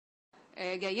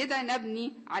جيدة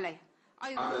نبني عليها.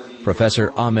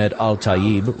 Professor Ahmed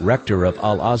Al-Tayyib, rector of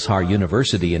Al-Azhar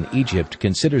University in Egypt,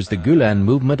 considers the Gülen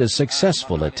movement a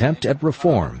successful attempt at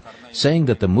reform, saying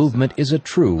that the movement is a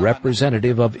true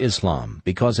representative of Islam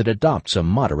because it adopts a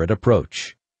moderate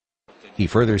approach. He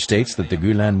further states that the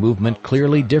Gülen movement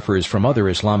clearly differs from other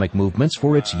Islamic movements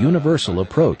for its universal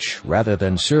approach, rather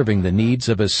than serving the needs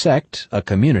of a sect, a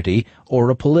community, or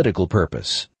a political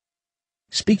purpose.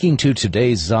 Speaking to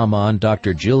Today's Zaman,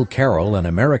 Dr. Jill Carroll, an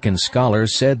American scholar,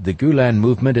 said the Gülen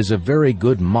movement is a very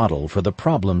good model for the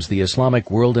problems the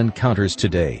Islamic world encounters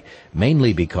today,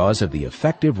 mainly because of the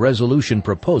effective resolution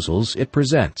proposals it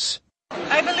presents.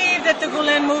 I believe that the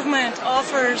Gülen movement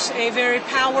offers a very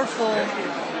powerful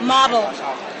model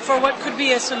for what could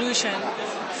be a solution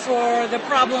for the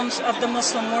problems of the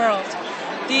Muslim world.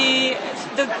 The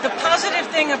positive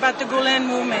thing about the Gülen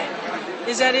movement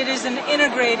is that it is an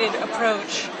integrated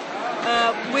approach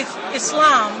with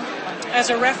Islam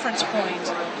as a reference point.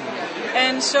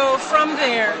 And so from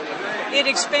there, it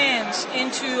expands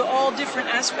into all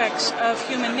different aspects of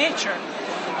human nature.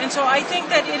 And so I think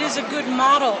that it is a good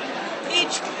model.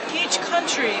 Each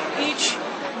country, each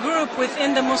group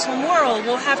within the Muslim world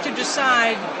will have to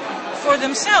decide for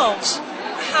themselves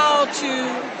how to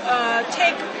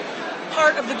take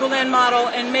part of the Gülen model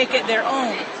and make it their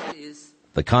own.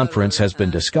 The conference has been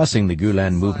discussing the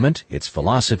Gülen movement, its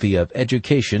philosophy of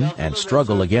education and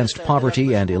struggle against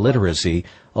poverty and illiteracy,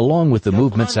 along with the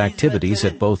movement's activities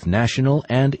at both national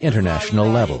and international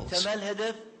levels.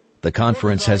 The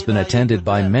conference has been attended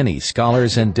by many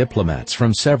scholars and diplomats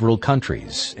from several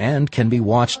countries and can be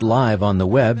watched live on the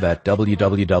web at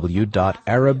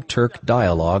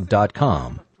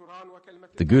www.arabturkdialogue.com.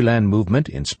 The Gülen movement,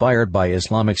 inspired by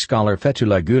Islamic scholar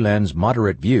Fethullah Gülen's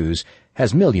moderate views,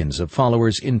 has millions of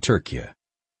followers in Turkey.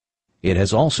 It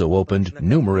has also opened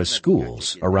numerous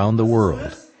schools around the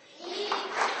world.